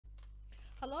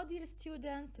Hello dear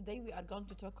students, today we are going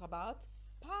to talk about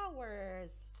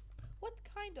powers. What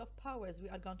kind of powers we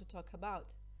are going to talk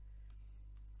about?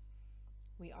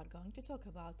 We are going to talk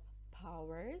about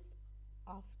powers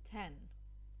of 10.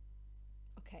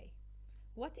 Okay,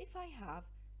 what if I have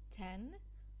 10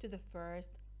 to the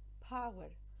first power?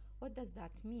 What does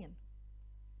that mean?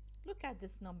 Look at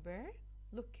this number,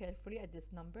 look carefully at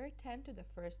this number, 10 to the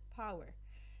first power.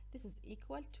 This is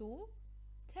equal to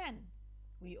 10.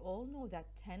 We all know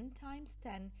that 10 times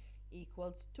 10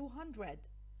 equals 200.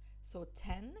 So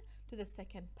 10 to the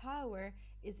second power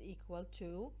is equal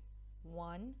to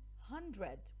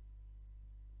 100.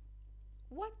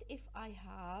 What if I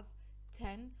have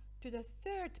 10 to the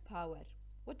third power?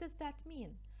 What does that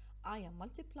mean? I am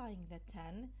multiplying the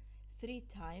 10 3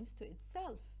 times to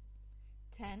itself.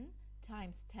 10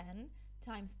 times 10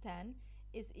 times 10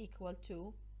 is equal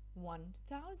to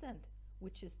 1000,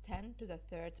 which is 10 to the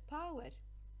third power.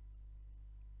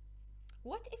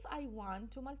 What if I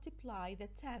want to multiply the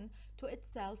 10 to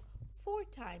itself 4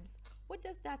 times? What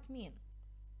does that mean?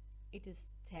 It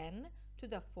is 10 to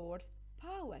the fourth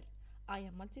power. I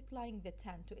am multiplying the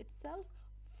 10 to itself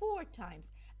 4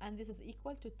 times, and this is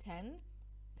equal to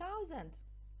 10,000.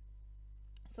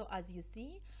 So as you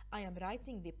see, I am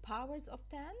writing the powers of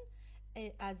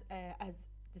 10 as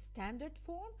the standard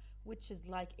form, which is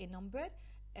like a number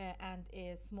and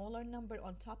a smaller number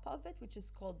on top of it, which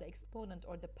is called the exponent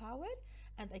or the power.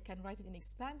 And I can write it in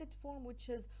expanded form, which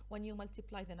is when you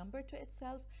multiply the number to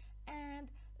itself. And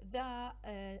the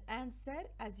answer,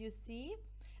 as you see,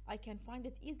 I can find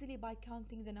it easily by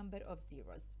counting the number of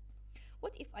zeros.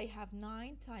 What if I have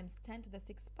 9 times 10 to the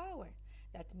 6th power?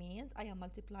 That means I am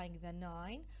multiplying the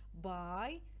 9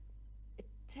 by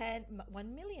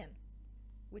 1 million,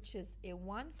 which is a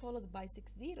 1 followed by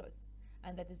 6 zeros,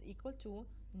 and that is equal to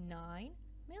 9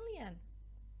 million.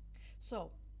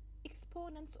 So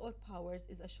exponents or powers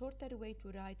is a shorter way to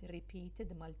write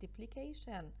repeated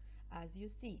multiplication. As you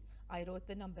see, I wrote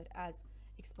the number as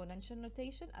exponential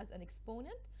notation as an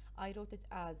exponent. I wrote it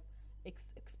as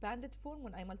expanded form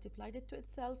when I multiplied it to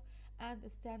itself, and the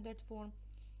standard form,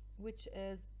 which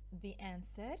is the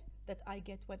answer that I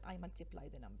get when I multiply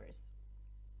the numbers.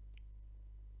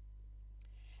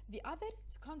 The other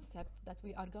concept that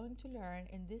we are going to learn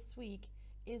in this week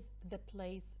is the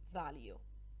place value.